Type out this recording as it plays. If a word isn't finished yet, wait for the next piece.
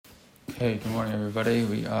Okay, good morning everybody.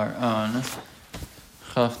 We are on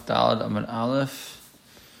Chaf Daled Amud Aleph.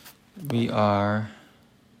 We are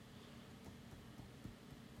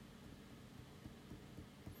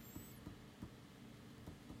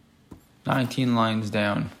 "19 lines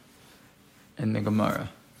down in the Gemara.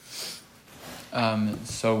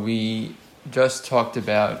 So we just talked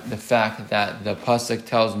about the fact that the pasuk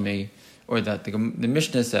tells me, or that the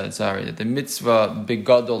Mishnah said, that the mitzvah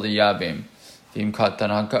begadol liyabim. Right,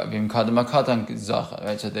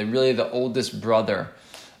 so the oldest brother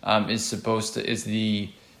is the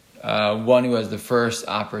one who has the first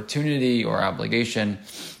opportunity or obligation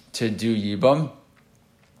to do yibum.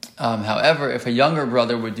 However, if a younger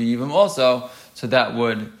brother would do yibum also, so that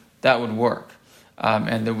would work.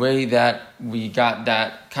 And the way that we got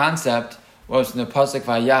that concept was in the pasuk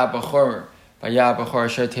Vaya Bechor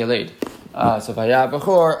Asher Teled. So Vaya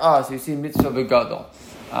Bechor, so you see mitzvah begadol.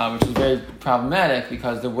 Which is very problematic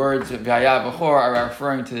because the words V'haya Bechor are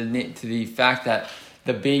referring to the fact that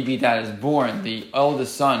the baby that is born, the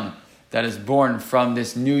eldest son that is born from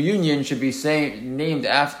this new union, should be named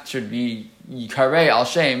after, should be Yikarei al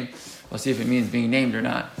Shem. We'll see if it means being named or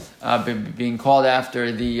not. Being called after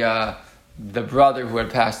the brother who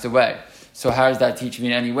had passed away. So how does that teach me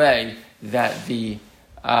in any way that the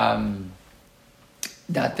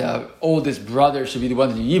oldest brother should be the one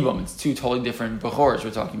to do yibum? It's two totally different bechors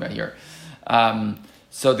we're talking about here.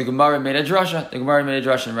 So the Gemara made a drasha. And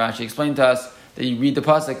Rashi explained to us that you read the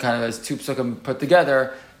pasuk kind of as two psukim put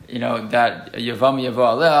together. That Yevamos yavo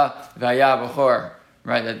aleh v'haya bechor,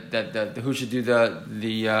 right? That who should do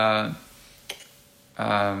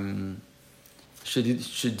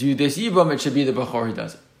should do this yibum? It should be the bechor who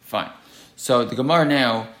does it. Fine. So the Gemara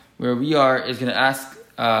now, where we are, is going to ask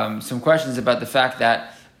some questions about the fact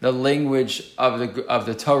that the language of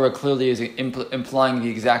the Torah clearly is implying the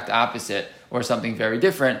exact opposite or something very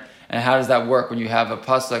different. And how does that work when you have a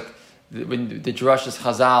pasuk, when the Drashas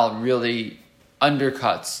Chazal really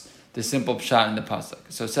undercuts the simple pshat in the pasuk?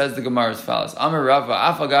 So it says the Gemara as follows: Amar Rava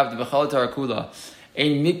afagav de b'chol Torah kula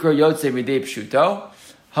ein mikra yotze midei pshuto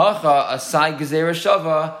hacha asai gezerah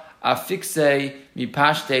shava afikse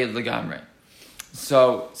mipashte legamre.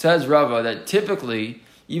 So says Rava that typically,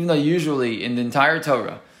 even though usually in the entire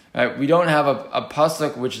Torah, right, we don't have a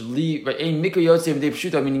pasuk which leave, right,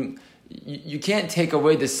 meaning you can't take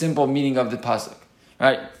away the simple meaning of the pasuk,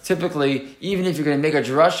 right? Typically, even if you're going to make a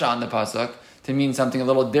drasha on the pasuk to mean something a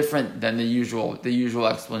little different than the usual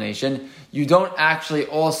explanation, you don't actually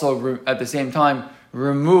also at the same time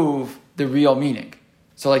remove the real meaning.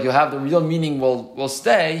 So like you'll have the real meaning will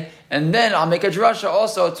stay, and then I'll make a drasha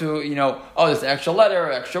also to, there's an extra letter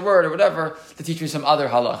or extra word or whatever to teach me some other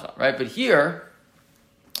halacha, right? But here,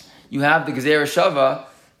 you have the gezerah shava,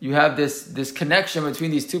 you have this connection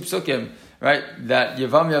between these two psukim, right? That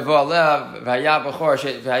Yevamos yavo aleh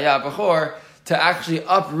v'haya bechor to actually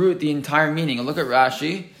uproot the entire meaning. And look at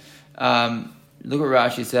Rashi. Look what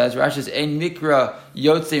Rashi says. Rashi says, "Ein mikra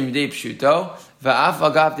yotze midei pshuto, va'af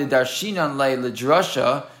agav de darshinan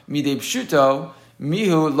ledrasha midei pshuto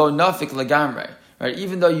mihu lo nafik legamre." Right?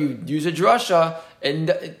 Even though you use a drasha,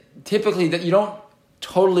 and typically that you don't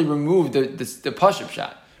totally remove the pashup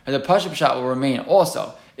pshat, and the pashup pshat will remain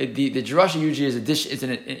also. The drasha usually is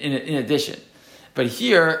in addition. But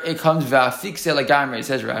here it comes va'afikse legamre. It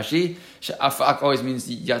says Rashi, afak always means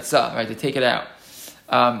yatsa, right? To take it out.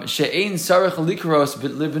 She'ein sarich likros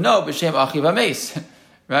libno b'shem achiv hameis,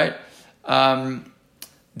 right?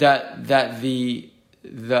 That the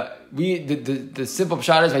simple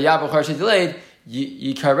pshat is v'ya b'chor she'delayed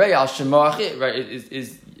yikarei al shemo achiv, right?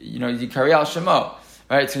 Is yikarei al shemo,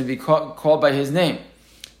 right? It's going to be called by his name.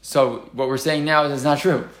 So what we're saying now is it's not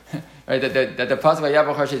true, right? That the pasuk v'ya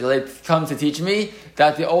b'chor she'delayed comes to teach me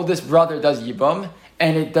that the oldest brother does yibum,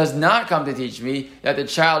 and it does not come to teach me that the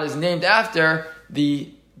child is named after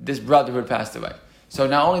this brother who had passed away. So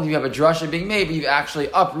not only do you have a drasha being made, but you've actually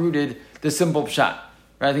uprooted the simple pshat.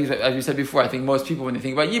 Right? I think, as we said before, I think most people, when they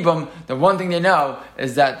think about yibum, the one thing they know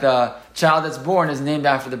is that the child that's born is named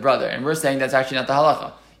after the brother, and we're saying that's actually not the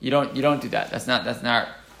halacha. You don't do that. That's not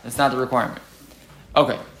the requirement.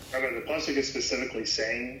 Okay. The pasuk is specifically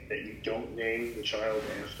saying that you don't name the child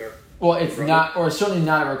after. Well, it's not, or certainly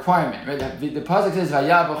not a requirement. Right? The pasuk says,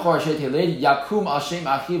 "Vaya b'chor she'teled yakum al shem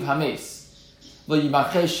achiv hameis."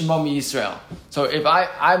 So if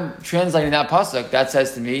I'm translating that pasuk, that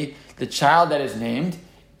says to me, the child that is named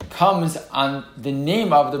comes on the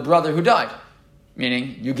name of the brother who died,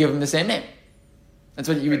 meaning you give him the same name. That's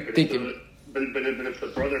what you would think. But if the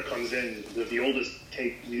brother comes in, if the oldest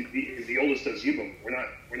does yibum,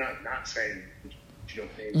 we're not saying you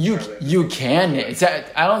don't name. You can.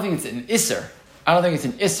 I don't think it's an isser. I don't think it's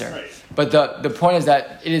an isser. Right. But the point is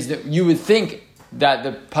that it is that you would think that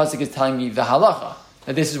the pasuk is telling me the halacha,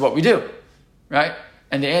 that this is what we do, right?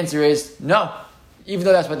 And the answer is no. Even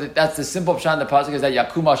though that's the simple pshat in the pasuk is that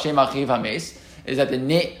Yakum al Shem Achiv Hames, is that the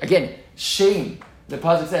name, again, Shem, the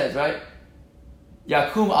pasuk says, right?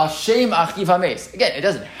 Yakum al Shem Achiv Hames. Again, it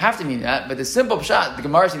doesn't have to mean that, but the simple pshat, the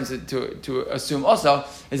Gemara seems to assume also,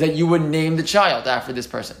 is that you would name the child after this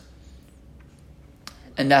person.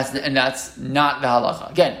 And that's not the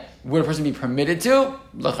halacha. Again, would a person be permitted to?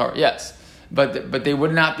 L'chor, yes. But they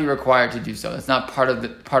would not be required to do so. That's not part of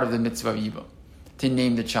the mitzvah of Yibum, to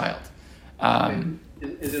name the child.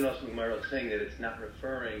 Is it also Gemara saying that it's not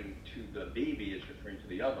referring to the baby, it's referring to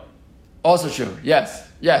the Yavam? Also true. Yes.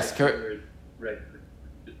 Correct. Right.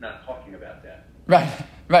 It's not talking about that. Right.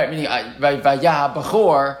 Meaning, Vayah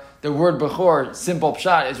Bechor, the word Bechor, simple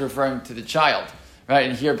pshat, is referring to the child, right?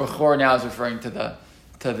 And here Bechor now is referring to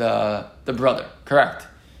the brother. Correct.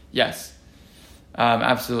 Yes.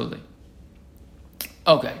 Absolutely.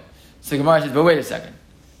 Okay. So Gemara says, but wait a second.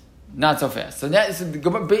 Not so fast. So basically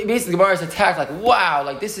the Gemara is attacked like, wow,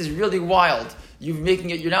 like this is really wild. You're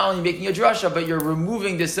not only making a drasha, but you're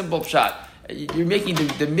removing the simple pshat. You're making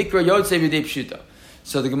the mikra yotzei b'dei pshuta.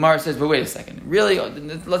 So the Gemara says, but wait a second. Really,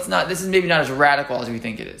 this is maybe not as radical as we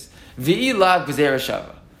think it is. V'ilav gzera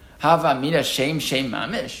shava. Hava mina shem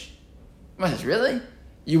mamish. What is really?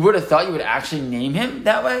 You would have thought you would actually name him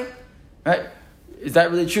that way? Right? Is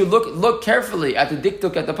that really true? Look carefully at the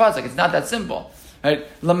diktuk at the pasuk. It's not that simple. Right?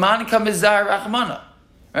 Laman kamizar rachmana.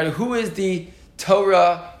 Right? Who is the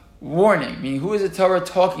Torah warning? Meaning, who is the Torah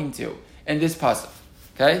talking to in this pasuk?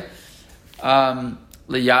 Okay?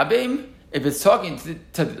 Liyabim, if it's talking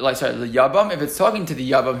Liyabam, if it's talking to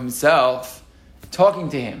the Yabam himself, talking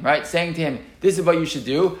to him, right? Saying to him, this is what you should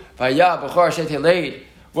do. Vaya b'chor sheteleid.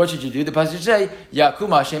 What should you do? The pasuk should say,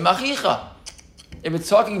 Yakum Hashem achicha. If it's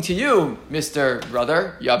talking to you, Mr.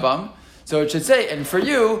 Brother, Yabam, so it should say, and for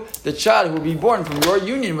you, the child who will be born from your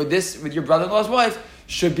union with your brother-in-law's wife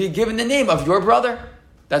should be given the name of your brother.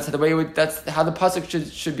 That's how the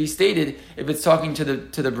pasuk should be stated if it's talking to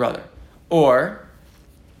the brother. Or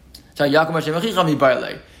Yakum Hashem achicha mi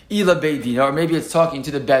barlei. Ila Beidin, or maybe it's talking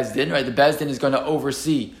to the Bezdin, right? The Bezdin is going to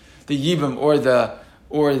oversee the Yibam or the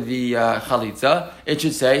Chalitza. It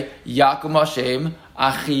should say, Yakum Hashem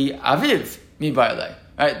Achi Aviv Mi Bailei.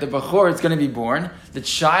 Right? The Bechor is going to be born. The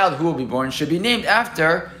child who will be born should be named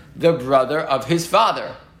after the brother of his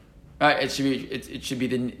father. Right? It should be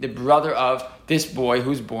the brother of this boy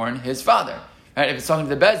who's born his father. Right? If it's talking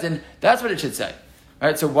to the Bezdin, that's what it should say.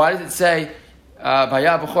 Right? So why does it say,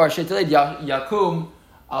 Vaya Bechor Sheteled Yakum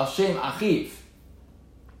Al Shem Achiv.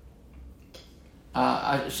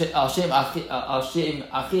 Al Shem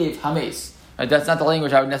Achiv Hames. Right, that's not the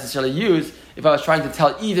language I would necessarily use if I was trying to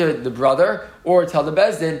tell either the brother or tell the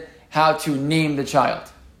Bezdin how to name the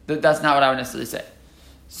child. That's not what I would necessarily say.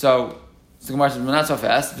 So the Gemara says, well, not so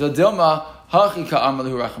fast. V'dilma hachi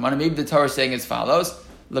ka'amalahu rachmana. Maybe the Torah is saying as follows: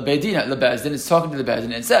 LeBezdin, is talking to the Bezdin,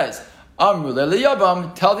 and it says, Amru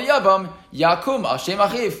le'yabam, tell the Yabam, Yakum al Shem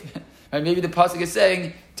Achiv. Right, maybe the pasuk is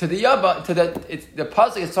saying to the Yabam, the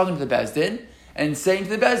pasuk is talking to the Bezdin and saying to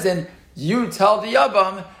the Bezdin, you tell the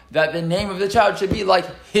Yabam that the name of the child should be like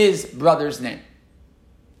his brother's name.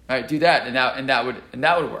 All right, do that, and that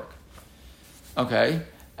would work. Okay,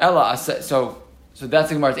 Ella. So that's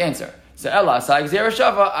the Gemara's answer. So Ella asai gzera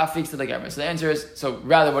shava afix to the Gemara. So the answer is, so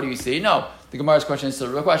rather, what do you see? No, the Gemara's question is still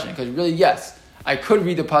a real question, because really, yes, I could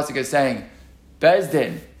read the pasuk as saying,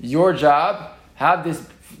 Bezdin, your job, have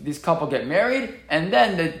this couple get married, and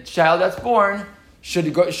then the child that's born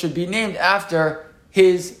should be named after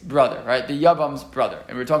his brother, right? The Yabam's brother,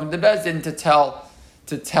 and we're talking to the Bezdin to tell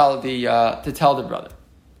the brother.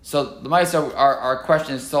 So the Ma'aser, our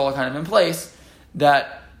question is still kind of in place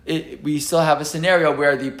that we still have a scenario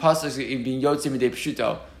where the pasuk is being yotzei midei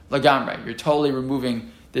pshuto lagamrei. You're totally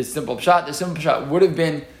removing this simple pshat. The simple pshat would have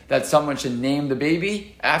been that someone should name the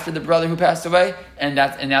baby after the brother who passed away, and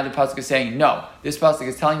now the pasuk is saying no. This pasuk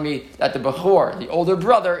is telling me that the Bechor, the older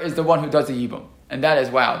brother, is the one who does the yibum. And that is,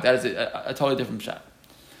 wow, that is a totally different shot.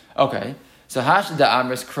 Okay, so hashda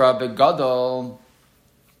amris kra begadol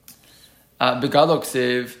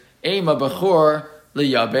ksiv ema bechor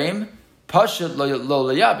liyabim pashut lo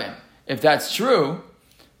liyabim. If that's true,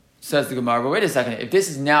 says the Gemara, but wait a second. If this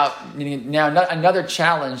is now not another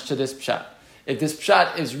challenge to this pshat, if this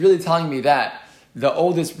pshat is really telling me that the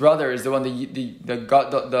oldest brother is the one, the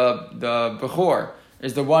bechor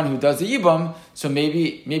is the one who does the yibum, so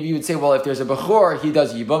maybe you would say, well, if there's a bechor, he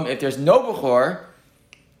does yibum. If there's no bechor,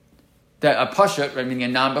 that a pashut, right, meaning a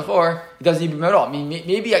non-bechor, it doesn't even at all. I mean,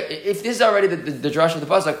 maybe if this is already the drush of the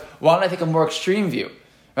pasuk, why don't I take a more extreme view,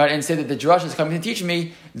 right, and say that the drush is coming to teach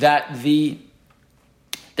me that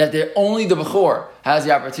only the bechor has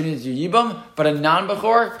the opportunity to do yibum, but a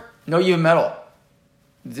non-bechor, no yibum at all.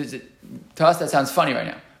 To us, that sounds funny right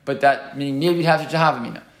now, but that meaning maybe you'd have to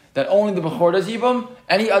jahavamina that only the bechor does yibum,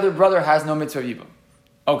 any other brother has no mitzvah of yibum.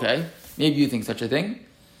 Okay, maybe you think such a thing.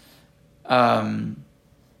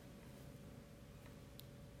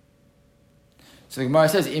 So the Gemara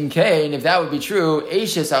says, Im Kain, if that would be true,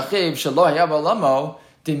 Eishes Achiv Shaloh Yabalamo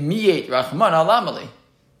Demiyet Rahman Alamali.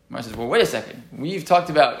 Gemara says, well, wait a second. We've talked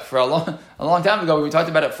about for a long time ago. We talked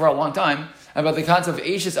about it for a long time about the concept of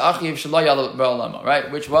Eishes Achiv Shaloh Yabalamo,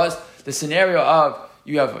 right? Which was the scenario of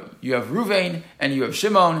you have Ruvain and you have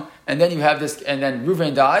Shimon, and then you have this, and then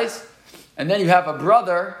Ruvain dies, and then you have a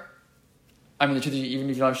brother. I mean, the truth is, even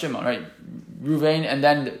if you don't have Shimon, right? Ruvain and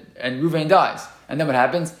Ruvain dies, and then what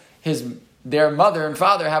happens? Their mother and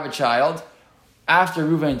father have a child after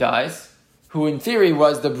Ruvain dies, who in theory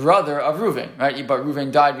was the brother of Ruvain, right? But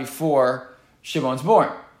Ruvain died before Shimon's born,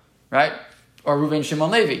 right? Or Ruvain Shimon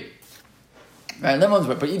Levi, right?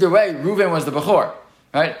 But either way, Ruvain was the Bechor,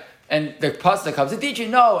 right? And the pasuk comes to teach you,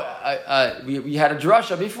 no, we had a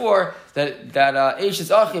drasha before that Eishes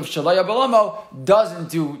Achiv Shalaya Balamo doesn't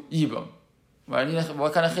do Yibum. What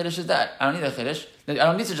kind of chiddush is that? I don't need a chiddush. I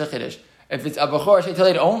don't need such a chiddush. If it's a bechor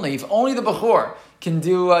sheitalit only, if only the bechor can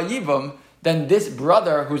do yibum, then this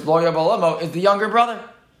brother who's lo yabalamo is the younger brother.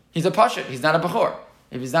 He's a pashut. He's not a bechor.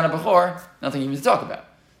 If he's not a bechor, nothing even to talk about.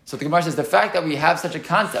 So the Gemara says the fact that we have such a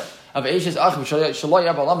concept of Eishes Achiv Shelo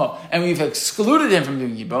Yabalamo and we've excluded him from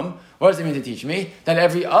doing yibum, what does it mean to teach me? That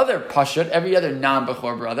every other pashut, every other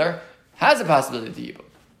non-bechor brother has a possibility to yibum,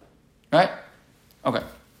 right? Okay.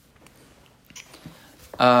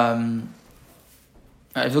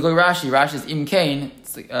 If you look at Rashi's Im Kain,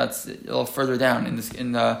 it's a little further down in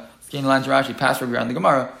the lines of Rashi, past where we're on the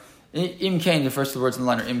Gemara. Im Kain, the first two words in the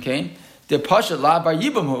line are Im Kain. The pasha la bar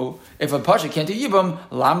yibum. If a pasha can't do yibum,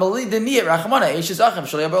 la mali demiyat rachmana eishes achem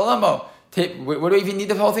shalei balamo. What do we even need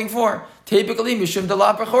the whole thing for? Typically, mishum de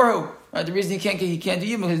la bechorhu. Right, the reason he can't do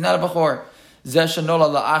yibum because he's not a bechor.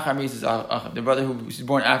 Zeshanola la achar mises achem. The brother who was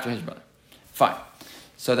born after his brother. Fine.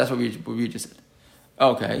 So that's what we just said.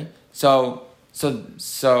 Okay. So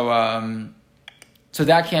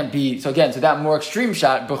that can't be. So again, that more extreme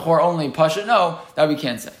shot, bechor only, pasha no, that we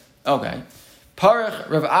can't say. Okay. Parach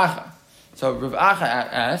Rav Acha. So Rav Acha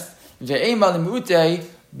asked, "Ve'ema lemute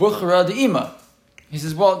buchra de'ima." He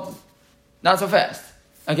says, "Well, not so fast."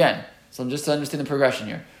 Again, so just to understand the progression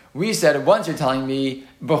here, we said once you're telling me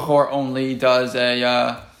bechor only does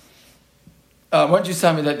a. Once you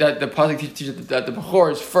tell me that the pasuk teaches that the bechor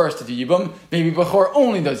is first to do yibum, maybe bechor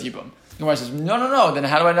only does yibum. The Gemara says, no. Then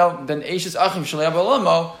how do I know? Then Eishes Achim Shalei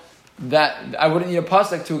Abalamo, that I wouldn't need a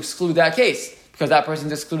pasuk to exclude that case because that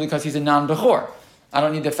person's excluded because he's a non-bechor. I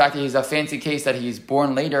don't need the fact that he's a fancy case that he's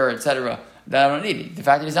born later, etc. That I don't need. The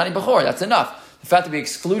fact that he's not a bechor, that's enough. The fact that we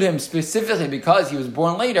exclude him specifically because he was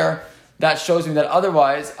born later, that shows me that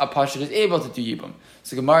otherwise a pasuk is able to do yibum.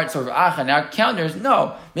 So Gemara sort of Acha now counters,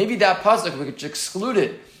 no, maybe that pasuk which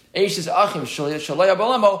excluded Eishes Achim Shalei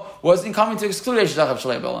Abalamo wasn't coming to exclude Eishes Achim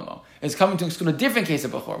Shalei Abalamo. It's coming to exclude a different case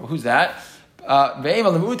of bechor. Who's that?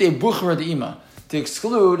 To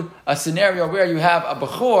exclude a scenario where you have a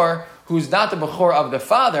bechor who's not the bechor of the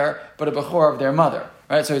father, but a bechor of their mother.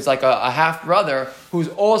 Right? So it's like a half brother who's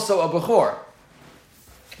also a bechor.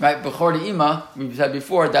 Right? Bechor de'ima, we've said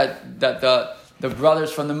before that the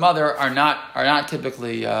brothers from the mother are not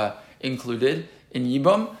typically included in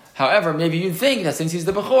yibum. However, maybe you'd think that since he's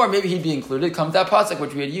the bechor, maybe he'd be included. Comes that pasuk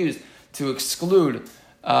which we had used to exclude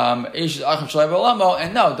Eishes Achim Shalei Balamo,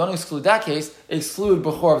 and no, don't exclude that case. Exclude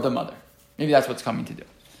bechor of the mother. Maybe that's what's coming to do.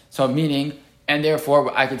 So meaning, and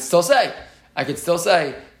therefore, I could still say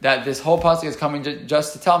that this whole pasuk is coming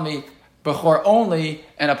just to tell me bechor only,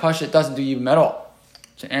 and a pasuk doesn't do yibum at all.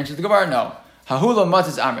 To answer the Gemara, no. Hahula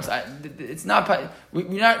matzis amris. It's not. We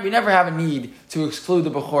never have a need to exclude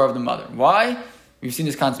the bechor of the mother. Why? We've seen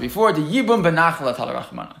this concept before. The yibum benachla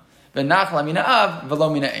talarachmana.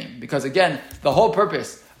 Because again, the whole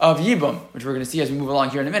purpose of yibum, which we're going to see as we move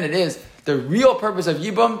along here in a minute, is the real purpose of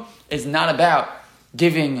yibum is not about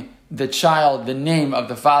giving the child the name of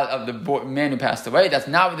the father of the man who passed away. That's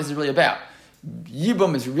not what this is really about.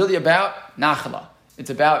 Yibum is really about nachla. It's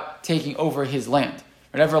about taking over his land.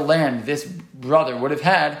 Whatever land this brother would have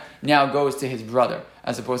had now goes to his brother,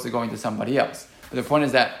 as opposed to going to somebody else. But the point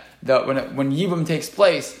is that when yibum takes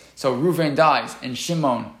place, so Reuven dies and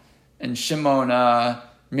Shimon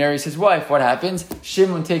marries his wife, what happens?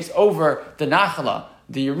 Shimon takes over the nachala,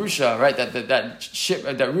 the Yerusha, right? That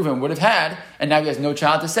Reuven would have had, and now he has no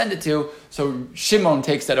child to send it to. So Shimon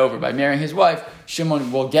takes that over by marrying his wife.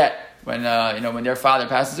 Shimon will get when their father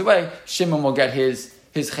passes away. Shimon will get his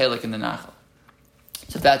chelik in the nachal.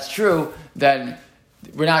 So if that's true, then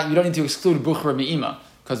you don't need to exclude buchra mi'ima,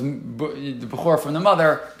 because the buchor from the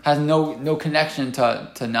mother has no connection to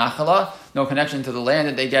nachala, no connection to the land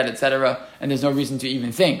that they get, etc. And there's no reason to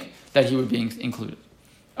even think that he would be included.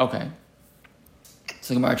 Okay.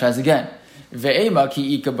 So Gemara tries again. Ve'ema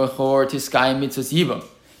ki ika bechor tiskayim mitzvahs yibam.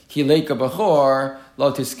 Ki leika bechor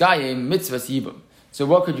lo tiskayim mitzvahs yibam. So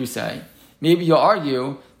what could you say? Maybe you'll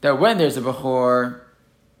argue that when there's a bechor,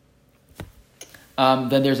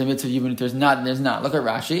 then there's a mitzvah yibam. If there's not, then there's not. Look at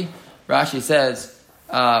Rashi. Rashi says,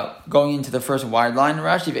 going into the first wide line,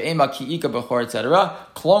 Rashi, ve'ema ki ika bechor, etc.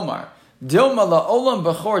 Klomar. Dilma la'olam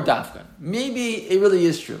bechor dafkan. Maybe it really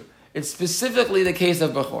is true. It's specifically the case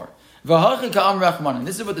of bechor. And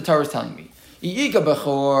this is what the Torah is telling me. If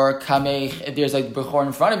there's like bechor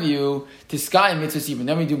in front of you, tiskai mitzvah yibam.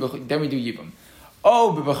 Then we do yibam.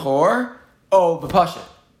 Oh, bechor. Oh, bepashat.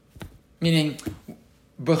 Meaning,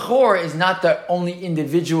 bechor is not the only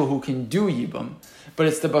individual who can do yibam, but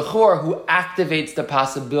it's the bechor who activates the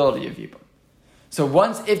possibility of yibam. So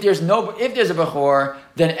if there's a bechor,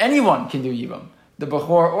 then anyone can do yibam, the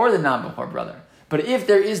bechor or the non-bechor brother. But if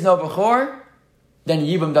there is no bechor, then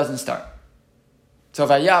yibam doesn't start. So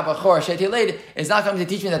if ayah bechor sheti leid, it's not coming to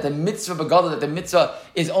teach me that the mitzvah begadol, that the mitzvah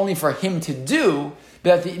is only for him to do,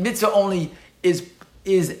 but that the mitzvah only is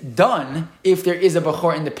done if there is a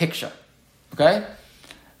bechor in the picture. Okay?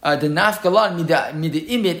 The nafkalan mida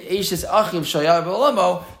imit eishes achiv shayah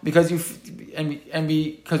b'olamo, because we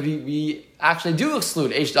actually do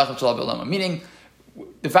exclude eishes achiv shayah b'olamo. Meaning,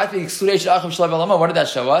 the fact that we exclude eishes achiv shayah b'olamo, what did that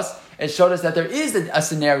show us? It showed us that there is a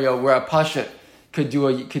scenario where a pashat could do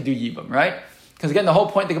yibam, right? Because again, the whole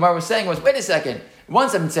point the Gemara was saying was, wait a second.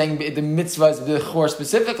 Once I'm saying the mitzvah is the bechor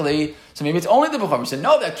specifically, so maybe it's only the bechor. We said,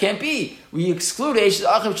 no, that can't be. We exclude eishes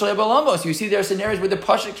achiv shayah b'olamo. So you see, there are scenarios where the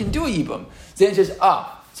pashat can do yibam. So then it says,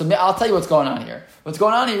 so I'll tell you what's going on here. What's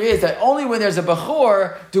going on here is that only when there's a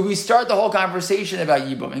bechor do we start the whole conversation about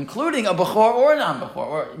yibum, including a bechor or a non-bechor,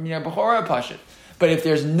 or bechor or a pashat. But if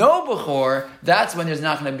there's no bechor, that's when there's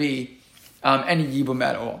not going to be any yibum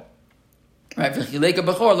at all. Right? V'chileka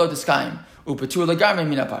bechor lo tiskayim upatur legarmei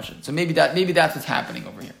mina pashat. So maybe that's what's happening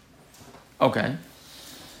over here. Okay.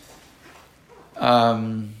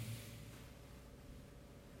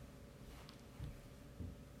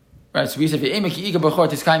 Right, so we said ve'ema ki ika bechor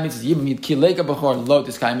tiskayim mitzvahs yibum kileka bechor lo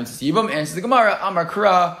tiskayim mitzvahs yibum. Answers the Gemara, Amar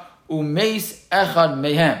Kra umeis echad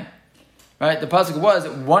mehem. Right, the pasuk was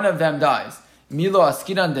one of them dies. Milo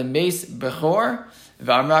askidan de meis bechor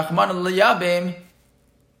ve'amrachman leyabim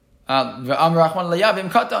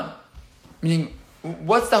katan. Meaning,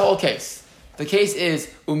 what's the whole case? The case is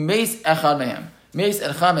umeis echad mehem. Meis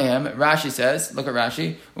echad mehem. Rashi says, look at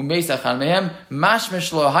Rashi. Umeis echad mehem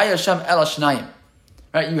mashmish lo hayasham el shnayim.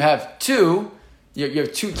 Right, you have two. You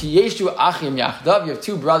have two. Kiyeshu achim yachdav. You have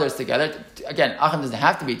two brothers together. Again, achim doesn't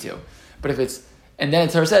have to be two, but if it's, and then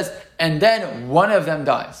the Torah says, and then one of them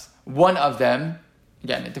dies. One of them.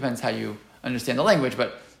 Again, it depends how you understand the language,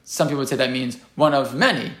 but some people would say that means one of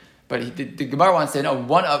many. But the Gemara wants to say no.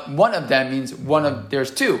 One of them means one of.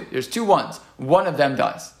 There's two. There's two ones. One of them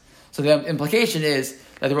dies. So the implication is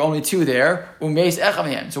that there were only two there. Umeis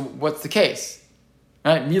echamim. So what's the case?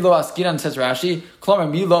 Right, Milo askiran, says Rashi. Klomer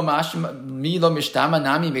Milo mishtama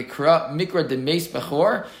nami mikra de meis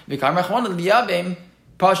bechor v'kar mechwan liyabim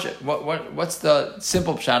pashat. What's the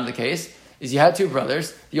simple pshat of the case? Is you had two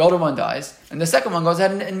brothers, the older one dies, and the second one goes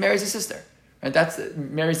ahead and marries his sister. Right,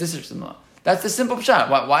 marries the sister-in-law. That's the simple pshat.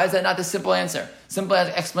 Why is that not the simple answer? Simple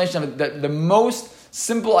explanation of it. The most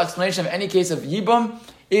simple explanation of any case of yibum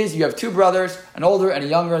is you have two brothers, an older and a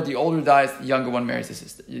younger. The older dies, the younger one marries the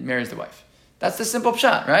sister, marries the wife. That's the simple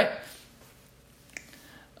pshat, right?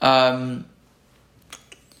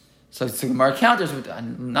 So the Gemara counters with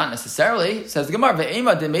not necessarily. Says the Gemara,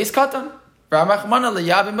 ve'ema de meis katan, v'amachmana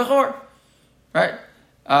leyabim bechor. Right?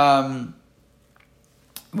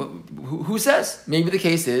 Who says? Maybe the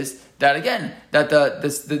case is that again, that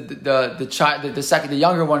the child, the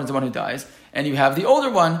younger one is the one who dies, and you have the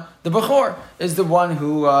older one, the bechor, is the one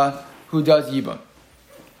who does yibum.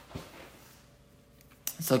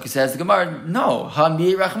 So it says the Gemara, no,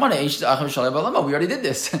 we already did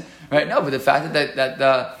this, right? No, but the fact that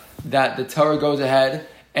the Torah goes ahead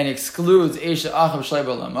and excludes Eish Achav Shalei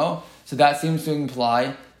B'Olamo, so that seems to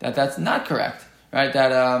imply that that's not correct, right?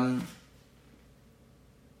 That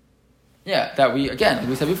we, again, like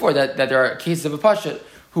we said before, that there are cases of a pashat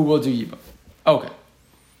who will do yibum. Okay.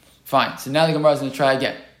 Fine. So now the Gemara is going to try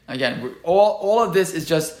again. Again, all of this is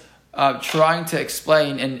just trying to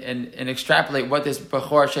explain and extrapolate what this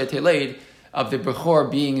Bechor Sheteled of the Bechor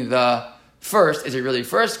being the first. Is it really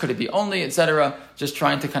first? Could it be only, etc.? Just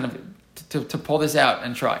trying to kind of to pull this out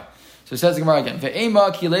and try. So it says the Gemara again.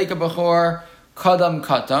 Ve'ema kileka Bechor kadam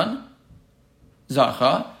katan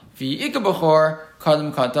zacha v'ika Bechor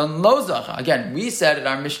kadam katan lo zacha. Again, we said in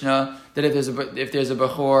our Mishnah that if there's a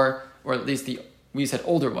Bechor, or at least we said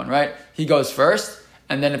older one, right? He goes first,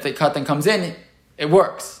 and then if the katan comes in, it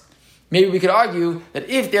works. Maybe we could argue that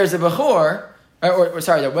if there's a Bechor,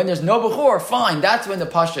 that when there's no Bechor, fine, that's when the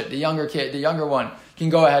Pashut, the younger one, can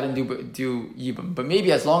go ahead and do Yibum. But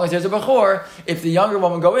maybe as long as there's a Bechor, if the younger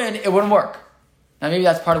one would go in, it wouldn't work. Now maybe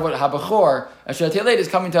that's part of what HaBechor, Asher Teled, is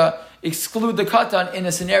coming to exclude the Katan in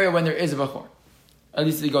a scenario when there is a Bechor. At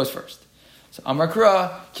least he goes first. So Amar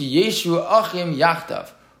Kra, Ki Yeshu Achim Yachtav,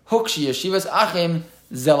 Hukshi Yeshivas Achim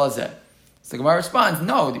Zelazeh. So the Gemara responds,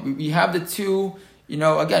 no, we have the two,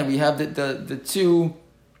 again, we have the two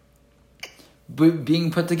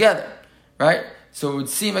being put together, right? So it would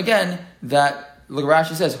seem again that, look,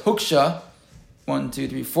 Rashi says, Huksha, 1, 2,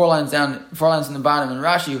 3, 4 lines down, 4 lines in the bottom, and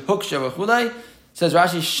Rashi, Huksha v'chulei, says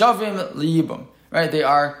Rashi, Shavim liyibum, right? They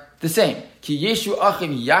are the same. Ki Yeshu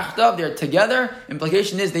Achim Yachtav, they're together.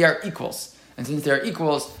 Implication is they are equals. And since they are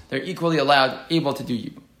equals, they're equally able to do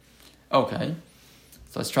Yibum. Okay,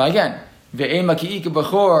 so let's try again. Ve'ema ki ika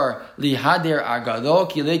bechor lihader agadol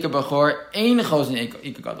ki leika bechor ein chosin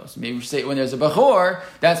ika gadol. So maybe we should say when there's a bechor,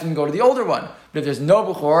 that's when we go to the older one. But if there's no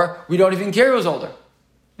bechor, we don't even care who's older.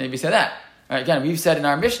 Maybe say that. All right, again, we've said in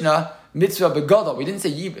our Mishnah mitzvah begadol. We didn't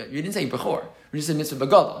say bechor. We just said mitzvah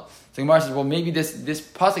begadol. So Gemara says, well, maybe this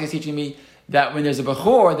pasuk is teaching me that when there's a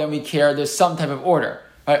bechor, then we care. There's some type of order.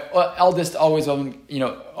 Right? Eldest always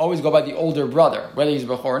go by the older brother, whether he's a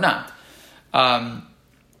bechor or not.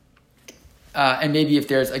 And maybe if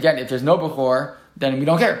there's no Bechor, then we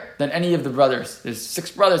don't care. Then any of the brothers, there's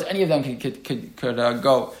 6 brothers, any of them could do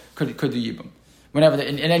Yibum, whenever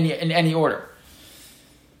in any order.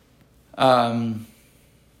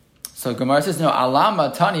 So Gemara says, no,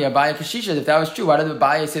 Alama Tani Abaye Kashisha. If that was true, why did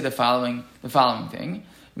Abaye say the following thing?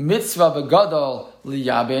 Mitzvah begadol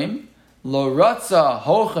liyabim lo ratza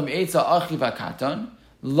hochem eitza achiv hakatan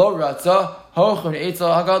lo ratza hochem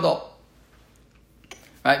eitza hagadol.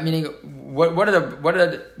 Right, meaning, what did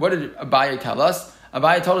Abaye tell us?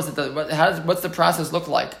 Abaye told us that what's the process look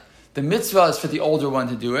like? The mitzvah is for the older one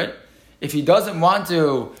to do it. If he doesn't want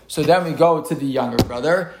to, so then we go to the younger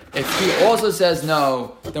brother. If he also says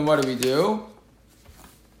no, then what do?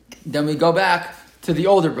 Then we go back to the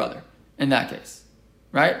older brother in that case,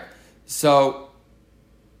 right? So,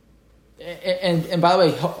 and by the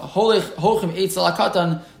way, hochem eitzel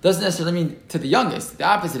hakatan doesn't necessarily mean to the youngest. The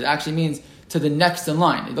opposite. It actually means to the next in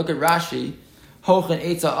line. You look at Rashi, Hochen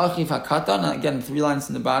Eitza Achiv HaKatan, again 3 lines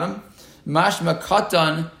in the bottom. Mashma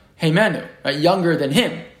Katan Heimenu, right? Younger than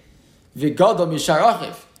him. Vigadol Mishar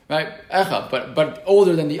Achiv, right? Echa, but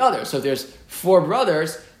older than the other. So if there's 4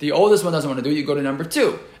 brothers, the oldest one doesn't want to do it, you go to number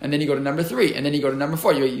 2, and then you go to number 3, and then you go to number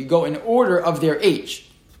 4. You go in order of their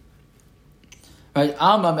age. Right?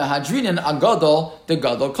 Alma Mehadrinin Agadol, the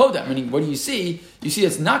Gadol Kodem. Meaning, what do you see? You see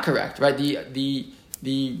it's not correct, right?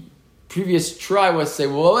 The previous try was to say,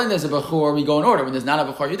 well, when there's a Bechor, we go in order. When there's not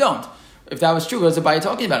a Bechor, you don't. If that was true, what was Abaye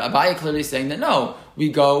talking about? Abaye clearly saying that no, we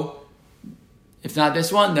go, if not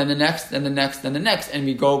this one, then the next, then the next, then the next, and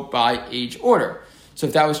we go by age order. So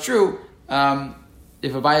if that was true,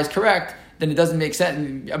 if Abaye is correct, then it doesn't make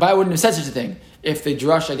sense. Abaye wouldn't have said such a thing if the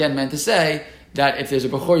drush again meant to say that if there's a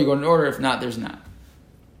Bechor, you go in order, if not, there's not.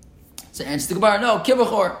 So answer the Gemara, no, ki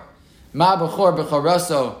Bechor. Ma Bechor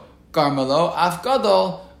Bechoraso Garmalo, Af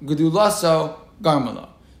Gadol Gedulaso Garmalo.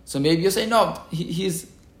 So maybe you'll say, no, he's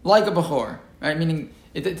like a Bechor, right? Meaning,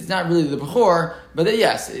 it's not really the Bechor, but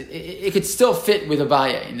yes, it could still fit with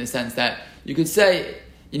Abaye in the sense that you could say,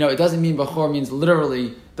 it doesn't mean Bechor means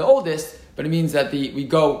literally the oldest, but it means that we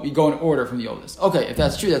go in order from the oldest. Okay, if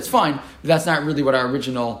that's true, that's fine, but that's not really what our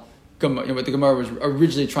original, what the Gemara was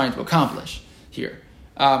originally trying to accomplish here.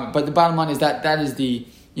 But the bottom line is that is the,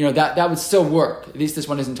 that would still work. At least this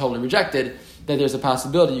one isn't totally rejected. That there's a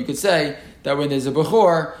possibility you could say that when there's a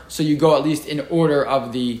Bechor, so you go at least in order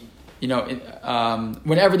of the,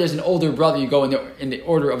 whenever there's an older brother, you go in the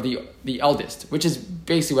order of the eldest, which is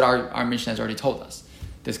basically what our Mishnah has already told us,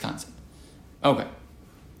 this concept. Okay.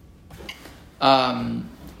 Fine,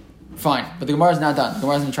 but the Gemara is not done. The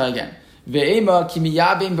Gemara is going to try again. Ve'ema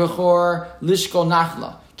kimiyabim Bechor lishkol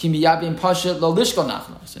nachla, kimiyabim pashat lo lishkol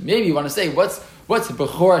nachla. So maybe you want to say, what's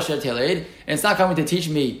Bechor asher teled? And it's not coming to teach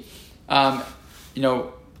me,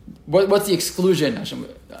 what's the exclusion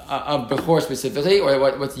of Bechor specifically, or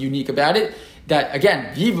what's unique about it? That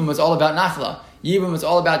again, Yibum was all about Nachla. Yibum was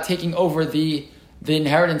all about taking over the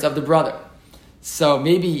inheritance of the brother. So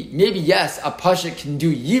maybe yes, a Pashut can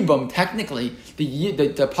do Yibum technically.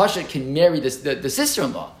 The Pashut can marry the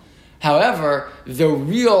sister-in-law. However, the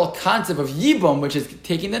real concept of Yibum, which is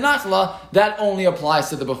taking the Nachla, that only applies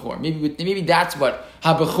to the Bechor. Maybe that's what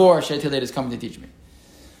HaBechor Shetiled is coming to teach me.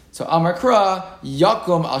 So Amar Kra,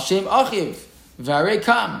 Yakum al Shem Achiv, Vare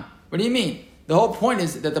Kam. What do you mean? The whole point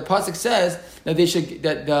is that the pasuk says that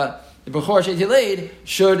the Bechor Shetiled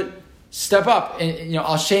should step up and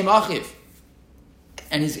al Shem Achiv,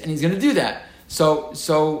 and he's going to do that. So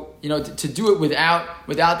to do it without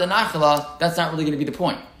the Nachla, that's not really going to be the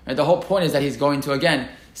point. Right? The whole point is that he's going to again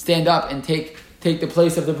stand up and take the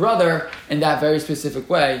place of the brother in that very specific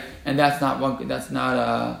way, and that's not going to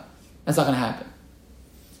happen.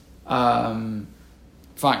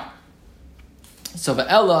 Fine. So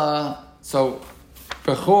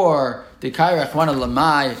Bechor the Kairach Wana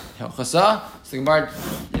Lamai Hilchasa. So the Gemara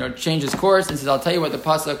changes course and says, I'll tell you what the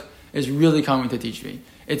pasuk is really coming to teach me.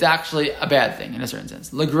 It's actually a bad thing in a certain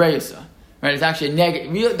sense. L'greusa. Right? It's actually a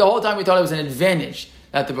negative. The whole time we thought it was an advantage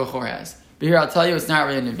that the Bechor has. But here I'll tell you it's not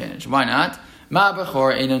really an advantage. Why not? Ma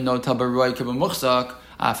Bechor eino nota baroi kibamuchzak,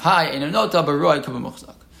 afhai eino nota baroi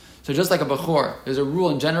kibamuchzak. So just like a Bechor, there's a rule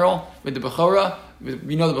in general with the Bechorah.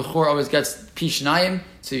 We know the Bechor always gets Pishnayim.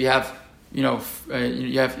 So you have,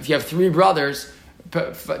 if you have three brothers,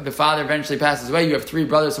 the father eventually passes away, you have three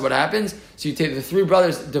brothers, so what happens? So you take the three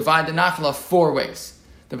brothers, divide the Nachla 4 ways.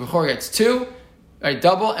 The Bechor gets 2, right,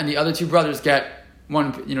 double, and the other 2 brothers get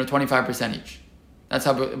 25% each. That's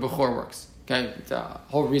how Bechor works. Okay, it's a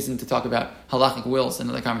whole reason to talk about halachic wills in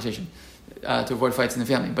another conversation to avoid fights in the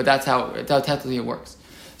family. But that's how technically it works.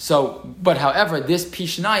 So, but however, this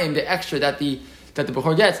pishnayim, the extra that the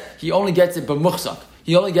Bechor gets, he only gets it b'muchzak.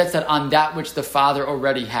 He only gets that on that which the father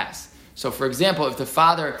already has. So, for example, if the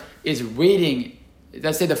father is waiting,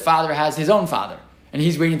 let's say the father has his own father, and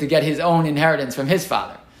he's waiting to get his own inheritance from his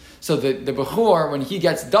father. So the Bechor, when he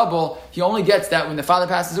gets double, he only gets that when the father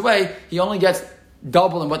passes away, he only gets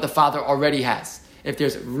double in what the father already has. If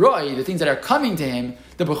there's Roy, the things that are coming to him,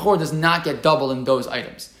 the Bechor does not get double in those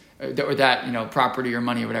items, or that property or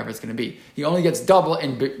money or whatever it's going to be. He only gets double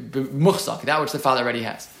in muchzak, that which the father already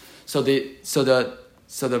has. So the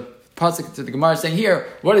pasuk to the Gemara is saying here,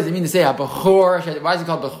 what does it mean to say a Bechor? Why is it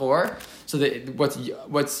called Bechor? So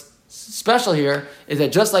what's special here is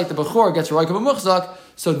that just like the Bechor gets Roy Muchzak,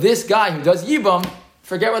 so this guy who does Yibam,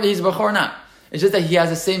 forget whether he's a Bechor or not. It's just that he has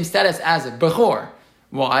the same status as a Bechor.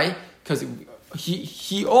 Why? Because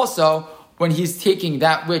he also, when he's taking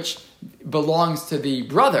that which belongs to the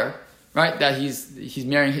brother, right, that he's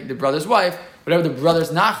marrying the brother's wife, whatever the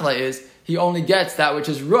brother's nachla is, he only gets that which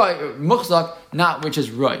is roy, muchzak, not which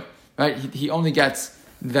is roy, right? He only gets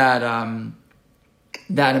that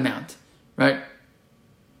amount, right?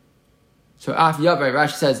 So Af Yabam,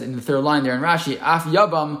 Rashi says in the third line there in Rashi, Af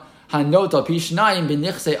Yabam hanota pishnayim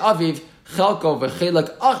b'nichsei aviv chelko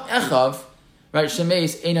v'chelak echav, right?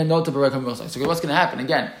 Shemeis eina nota b'rekam muchzak. So what's going to happen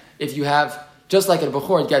again? If you have, just like a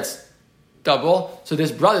Bechor, it gets double, so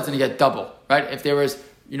this brother's going to get double, right? If there was,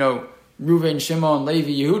 Reuven, Shimon, Levi,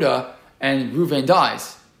 Yehuda, and Reuven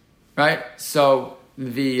dies, right? So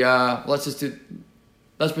let's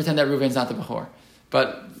pretend that Reuven's not the Bechor,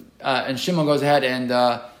 but and Shimon goes ahead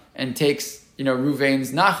and takes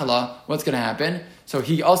Reuven's nachala. What's going to happen? So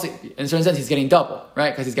he also, in a certain sense, he's getting double,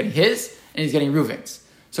 right? Because he's getting his and he's getting Reuven's.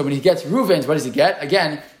 So when he gets Reuven's, what does he get?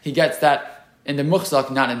 Again, he gets that in the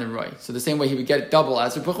muchzak, not in the roy. So the same way he would get double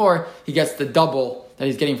as a Bechor, he gets the double that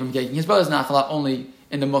he's getting from taking his brother's nachala only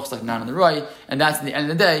in the muchzak, not in the roy. And that's, in the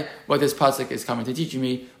end of the day, what this pasuk is coming to teach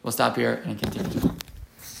me. We'll stop here and continue.